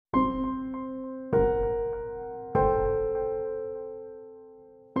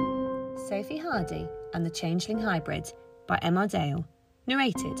Sophie Hardy and the Changeling Hybrid by M.R. Dale.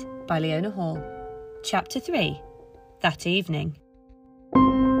 Narrated by Leona Hall. Chapter 3. That Evening.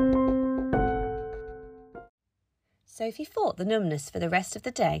 Sophie fought the numbness for the rest of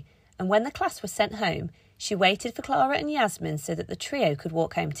the day, and when the class was sent home, she waited for Clara and Yasmin so that the trio could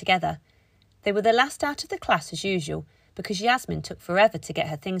walk home together. They were the last out of the class as usual, because Yasmin took forever to get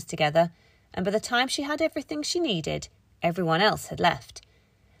her things together, and by the time she had everything she needed, everyone else had left.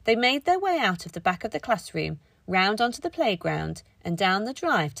 They made their way out of the back of the classroom, round onto the playground, and down the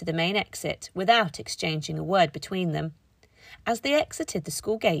drive to the main exit without exchanging a word between them. As they exited the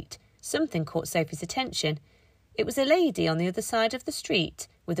school gate, something caught Sophie's attention. It was a lady on the other side of the street,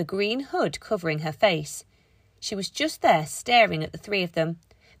 with a green hood covering her face. She was just there, staring at the three of them.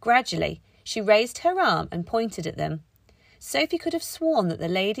 Gradually, she raised her arm and pointed at them. Sophie could have sworn that the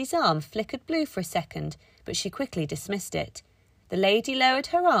lady's arm flickered blue for a second, but she quickly dismissed it. The lady lowered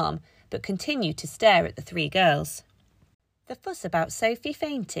her arm, but continued to stare at the three girls. The fuss about Sophie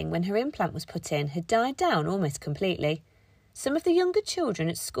fainting when her implant was put in had died down almost completely. Some of the younger children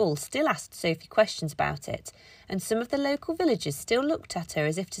at school still asked Sophie questions about it, and some of the local villagers still looked at her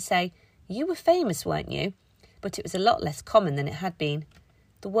as if to say, "You were famous, weren't you?" But it was a lot less common than it had been.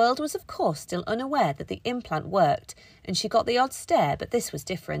 The world was of course still unaware that the implant worked, and she got the odd stare, but this was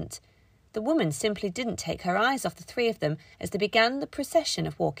different. The woman simply didn't take her eyes off the three of them as they began the procession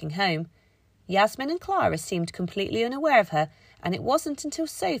of walking home. Yasmin and Clara seemed completely unaware of her, and it wasn't until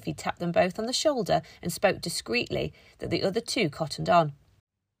Sophie tapped them both on the shoulder and spoke discreetly that the other two cottoned on.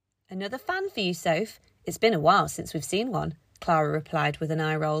 "Another fan for you, Soph. It's been a while since we've seen one," Clara replied with an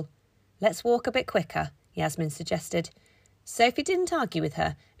eye roll. "Let's walk a bit quicker," Yasmin suggested. Sophie didn't argue with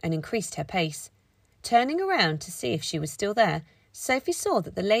her and increased her pace. Turning around to see if she was still there, Sophie saw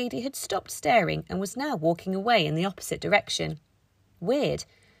that the lady had stopped staring and was now walking away in the opposite direction. "Weird.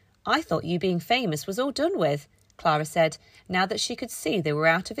 I thought you being famous was all done with," Clara said, now that she could see they were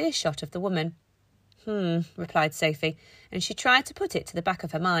out of earshot of the woman. Replied Sophie, and she tried to put it to the back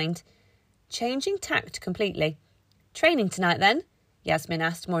of her mind. Changing tact completely. "Training tonight, then?" Yasmin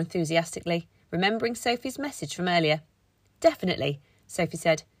asked more enthusiastically, remembering Sophie's message from earlier. "Definitely," Sophie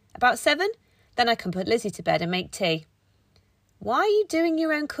said. "About 7? Then I can put Lizzie to bed and make tea." "Why are you doing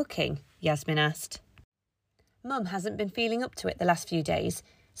your own cooking?" Yasmin asked. "Mum hasn't been feeling up to it the last few days,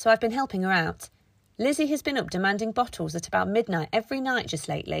 so I've been helping her out. Lizzie has been up demanding bottles at about midnight every night just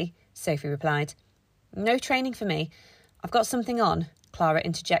lately," Sophie replied. "No training for me. I've got something on," Clara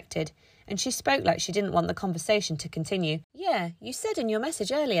interjected, and she spoke like she didn't want the conversation to continue. "Yeah, you said in your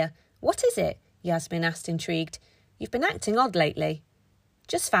message earlier. What is it?" Yasmin asked, intrigued. "You've been acting odd lately."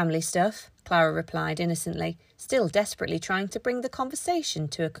 "Just family stuff," Clara replied innocently, still desperately trying to bring the conversation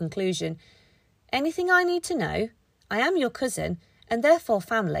to a conclusion. "Anything I need to know? I am your cousin, and therefore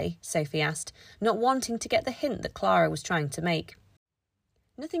family," Sophie asked, not wanting to get the hint that Clara was trying to make.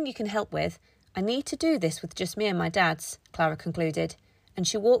 "Nothing you can help with. I need to do this with just me and my dad's," Clara concluded, and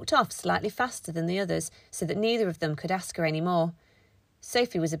she walked off slightly faster than the others so that neither of them could ask her any more.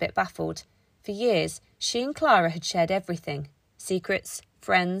 Sophie was a bit baffled. For years, she and Clara had shared everything. Secrets,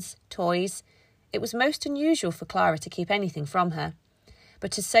 friends, toys. It was most unusual for Clara to keep anything from her.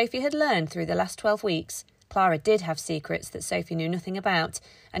 But as Sophie had learned through the last 12 weeks, Clara did have secrets that Sophie knew nothing about,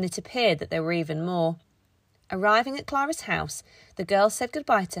 and it appeared that there were even more. Arriving at Clara's house, the girls said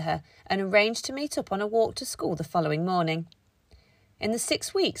goodbye to her and arranged to meet up on a walk to school the following morning. In the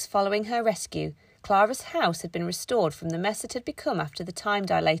 6 weeks following her rescue, Clara's house had been restored from the mess it had become after the time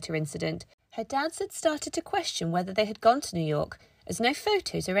dilator incident. Her dads had started to question whether they had gone to New York, as no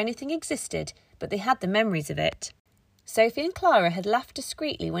photos or anything existed, but they had the memories of it. Sophie and Clara had laughed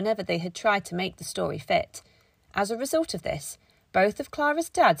discreetly whenever they had tried to make the story fit. As a result of this, both of Clara's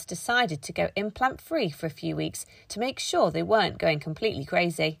dads decided to go implant-free for a few weeks to make sure they weren't going completely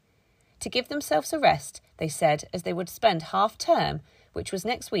crazy. To give themselves a rest, they said, as they would spend half-term, which was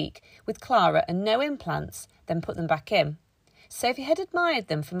next week, with Clara and no implants, then put them back in. Sophie had admired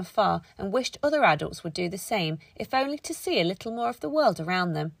them from afar and wished other adults would do the same, if only to see a little more of the world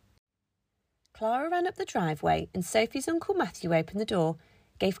around them. Clara ran up the driveway and Sophie's Uncle Matthew opened the door,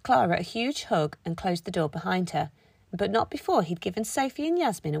 gave Clara a huge hug and closed the door behind her, but not before he'd given Sophie and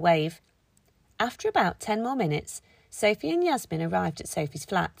Yasmin a wave. After about 10 more minutes, Sophie and Yasmin arrived at Sophie's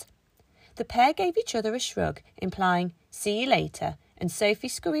flat. The pair gave each other a shrug, implying, "See you later," and Sophie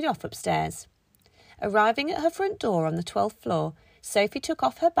scurried off upstairs. Arriving at her front door on the 12th floor, Sophie took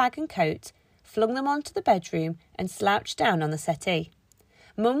off her bag and coat, flung them onto the bedroom and slouched down on the settee.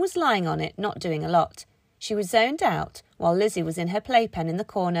 Mum was lying on it, not doing a lot. She was zoned out, while Lizzie was in her playpen in the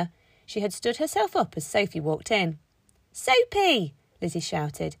corner. She had stood herself up as Sophie walked in. "Sophie!" Lizzie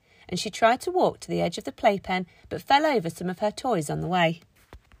shouted. and she tried to walk to the edge of the playpen but fell over some of her toys on the way.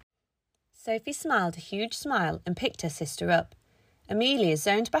 Sophie smiled a huge smile and picked her sister up. Amelia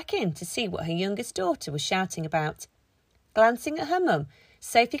zoned back in to see what her youngest daughter was shouting about. Glancing at her mum,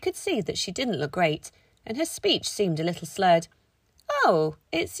 Sophie could see that she didn't look great, and her speech seemed a little slurred. "Oh,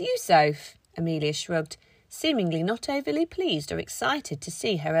 it's you, Soph," Amelia shrugged, seemingly not overly pleased or excited to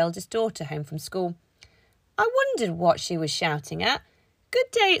see her eldest daughter home from school. "I wondered what she was shouting at.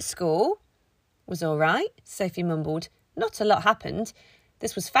 Good day at school?" "Was all right," Sophie mumbled. Not a lot happened.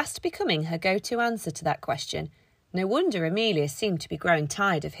 This was fast becoming her go-to answer to that question. No wonder Amelia seemed to be growing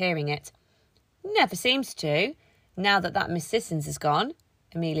tired of hearing it. "Never seems to, now that Miss Sissons is gone,"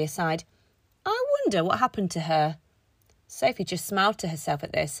 Amelia sighed. "I wonder what happened to her." Sophie just smiled to herself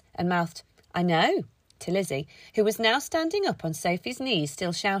at this and mouthed, "I know," to Lizzie, who was now standing up on Sophie's knees,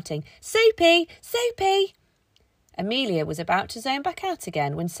 still shouting, "Soapy! Soapy!" Amelia was about to zone back out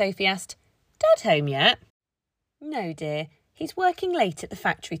again when Sophie asked, "Dad home yet?" "No, dear. He's working late at the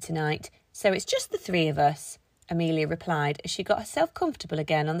factory tonight, so it's just the three of us," Amelia replied as she got herself comfortable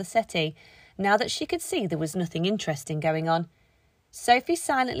again on the settee, now that she could see there was nothing interesting going on. Sophie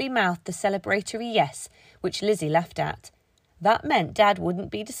silently mouthed the celebratory yes, which Lizzie laughed at. That meant Dad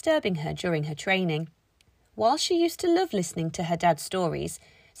wouldn't be disturbing her during her training. While she used to love listening to her dad's stories,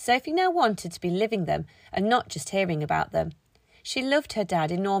 Sophie now wanted to be living them and not just hearing about them. She loved her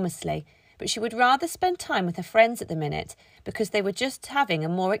dad enormously, but she would rather spend time with her friends at the minute because they were just having a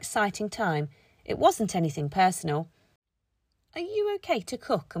more exciting time. It wasn't anything personal. "Are you okay to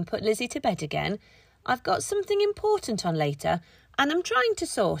cook and put Lizzie to bed again? I've got something important on later and I'm trying to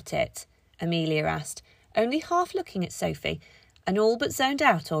sort it," Amelia asked, only half looking at Sophie and all but zoned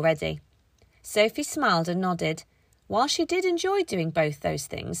out already. Sophie smiled and nodded. While she did enjoy doing both those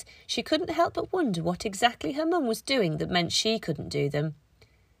things, she couldn't help but wonder what exactly her mum was doing that meant she couldn't do them.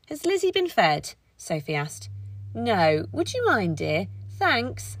 "Has Lizzie been fed?" Sophie asked. "No. Would you mind, dear?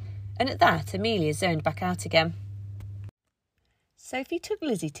 Thanks." And at that, Amelia zoned back out again. Sophie took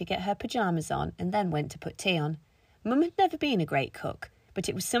Lizzie to get her pyjamas on and then went to put tea on. Mum had never been a great cook, but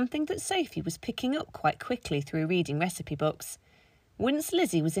it was something that Sophie was picking up quite quickly through reading recipe books. Once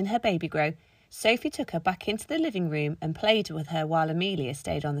Lizzie was in her baby grow, Sophie took her back into the living room and played with her while Amelia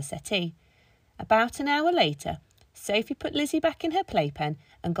stayed on the settee. About an hour later, Sophie put Lizzie back in her playpen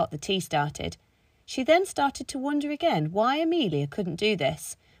and got the tea started. She then started to wonder again why Amelia couldn't do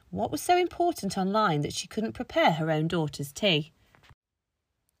this. What was so important online that she couldn't prepare her own daughter's tea?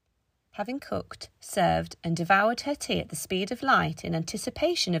 Having cooked, served and devoured her tea at the speed of light in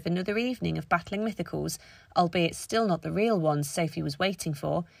anticipation of another evening of battling mythicals, albeit still not the real ones Sophie was waiting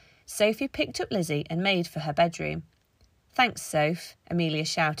for, Sophie picked up Lizzie and made for her bedroom. "Thanks, Soph," Amelia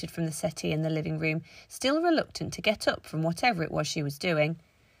shouted from the settee in the living room, still reluctant to get up from whatever it was she was doing.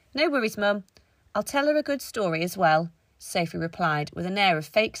 "No worries, Mum. I'll tell her a good story as well," Sophie replied with an air of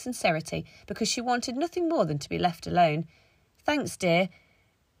fake sincerity because she wanted nothing more than to be left alone. "Thanks, dear.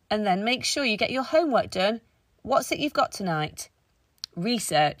 And then make sure you get your homework done. What's it you've got tonight?"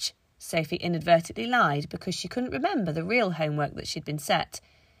 "Research," Sophie inadvertently lied because she couldn't remember the real homework that she'd been set.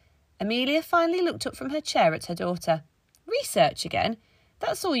 Amelia finally looked up from her chair at her daughter. "Research again?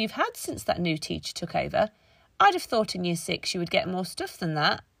 That's all you've had since that new teacher took over. I'd have thought in Year 6 you would get more stuff than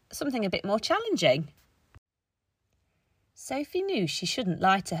that, something a bit more challenging." Sophie knew she shouldn't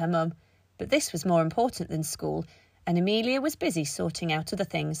lie to her mum, but this was more important than school, and Amelia was busy sorting out other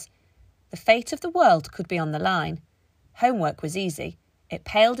things. The fate of the world could be on the line. Homework was easy. It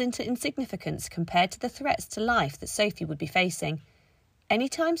paled into insignificance compared to the threats to life that Sophie would be facing. "Any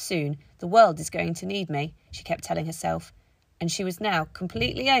time soon, the world is going to need me," she kept telling herself, and she was now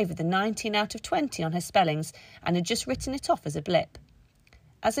completely over the 19 out of 20 on her spellings and had just written it off as a blip.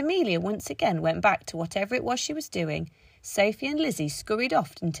 As Amelia once again went back to whatever it was she was doing, Sophie and Lizzie scurried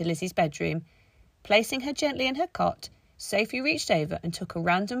off into Lizzie's bedroom. Placing her gently in her cot, Sophie reached over and took a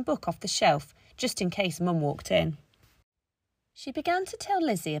random book off the shelf, just in case Mum walked in. She began to tell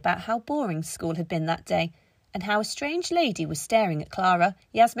Lizzie about how boring school had been that day, and how a strange lady was staring at Clara,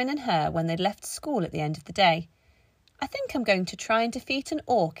 Yasmin and her when they'd left school at the end of the day. "I think I'm going to try and defeat an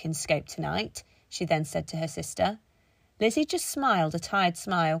orc in Scope tonight," she then said to her sister. Lizzie just smiled a tired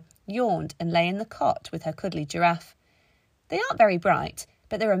smile, yawned and lay in the cot with her cuddly giraffe. "They aren't very bright,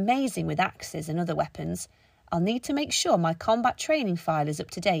 but they're amazing with axes and other weapons. I'll need to make sure my combat training file is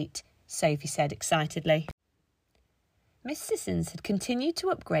up to date," Sophie said excitedly. Miss Sissons had continued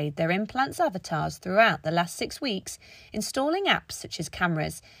to upgrade their implants' avatars throughout the last 6 weeks, installing apps such as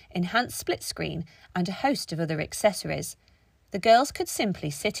cameras, enhanced split screen and a host of other accessories. The girls could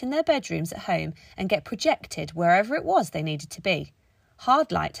simply sit in their bedrooms at home and get projected wherever it was they needed to be.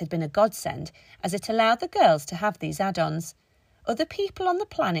 Hard light had been a godsend, as it allowed the girls to have these add-ons. Other people on the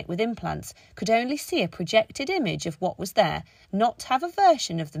planet with implants could only see a projected image of what was there, not have a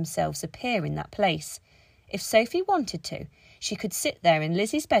version of themselves appear in that place. If Sophie wanted to, she could sit there in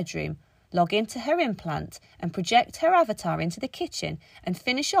Lizzie's bedroom, log into her implant and project her avatar into the kitchen and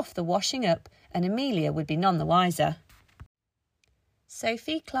finish off the washing up, and Amelia would be none the wiser.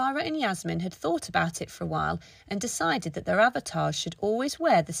 Sophie, Clara and Yasmin had thought about it for a while and decided that their avatars should always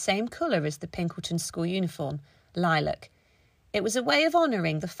wear the same colour as the Pinkleton school uniform, lilac. It was a way of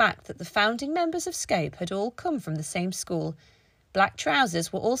honouring the fact that the founding members of Scope had all come from the same school. Black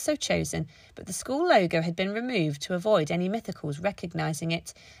trousers were also chosen, but the school logo had been removed to avoid any mythicals recognising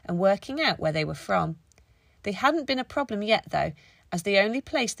it and working out where they were from. They hadn't been a problem yet, though, as the only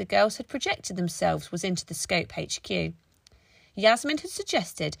place the girls had projected themselves was into the Scope HQ. Yasmin had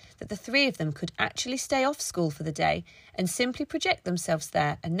suggested that the three of them could actually stay off school for the day and simply project themselves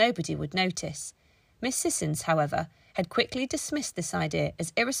there and nobody would notice. Miss Sissons, however, had quickly dismissed this idea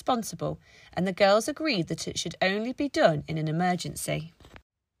as irresponsible, and the girls agreed that it should only be done in an emergency.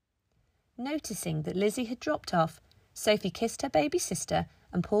 Noticing that Lizzie had dropped off, Sophie kissed her baby sister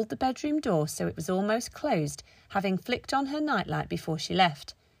and pulled the bedroom door so it was almost closed, having flicked on her nightlight before she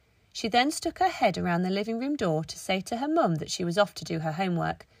left. She then stuck her head around the living room door to say to her mum that she was off to do her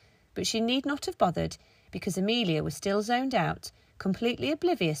homework, but she need not have bothered because Amelia was still zoned out, completely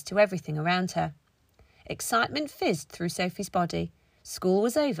oblivious to everything around her. Excitement fizzed through Sophie's body. School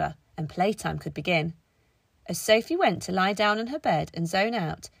was over and playtime could begin. As Sophie went to lie down in her bed and zone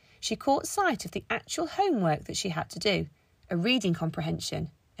out, she caught sight of the actual homework that she had to do, a reading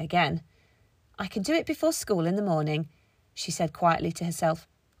comprehension, again. "I can do it before school in the morning," she said quietly to herself.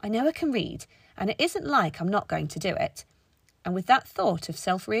 "I know I can read, and it isn't like I'm not going to do it." And with that thought of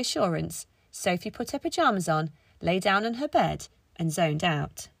self-reassurance, Sophie put her pyjamas on, lay down in her bed and zoned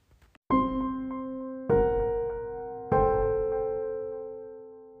out.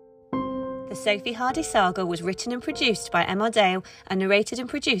 The Sophie Hardy saga was written and produced by Emma Dale and narrated and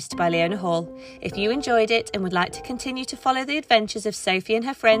produced by Leona Hall. If you enjoyed it and would like to continue to follow the adventures of Sophie and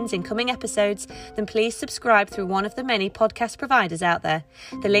her friends in coming episodes, then please subscribe through one of the many podcast providers out there.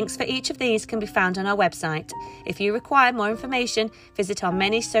 The links for each of these can be found on our website. If you require more information, visit our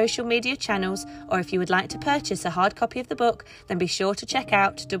many social media channels, or if you would like to purchase a hard copy of the book, then be sure to check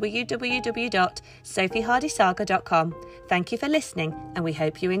out www.sophiehardysaga.com. Thank you for listening, and we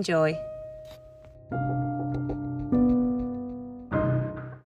hope you enjoy.